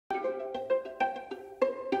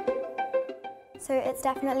So it's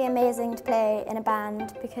definitely amazing to play in a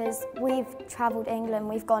band because we've travelled England,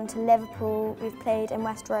 we've gone to Liverpool, we've played in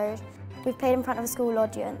West Road, we've played in front of a school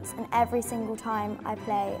audience, and every single time I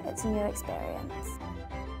play it's a new experience.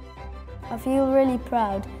 I feel really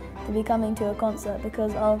proud to be coming to a concert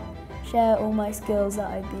because I'll share all my skills that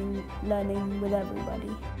I've been learning with everybody.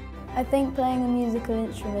 I think playing a musical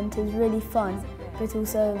instrument is really fun, but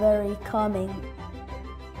also very calming.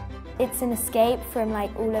 It's an escape from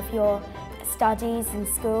all of your studies in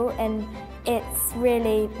school, and it's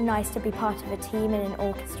really nice to be part of a team in an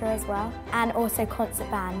orchestra as well. And also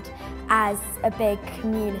concert band, as a big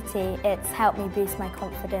community, it's helped me boost my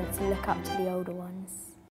confidence and look up to the older ones.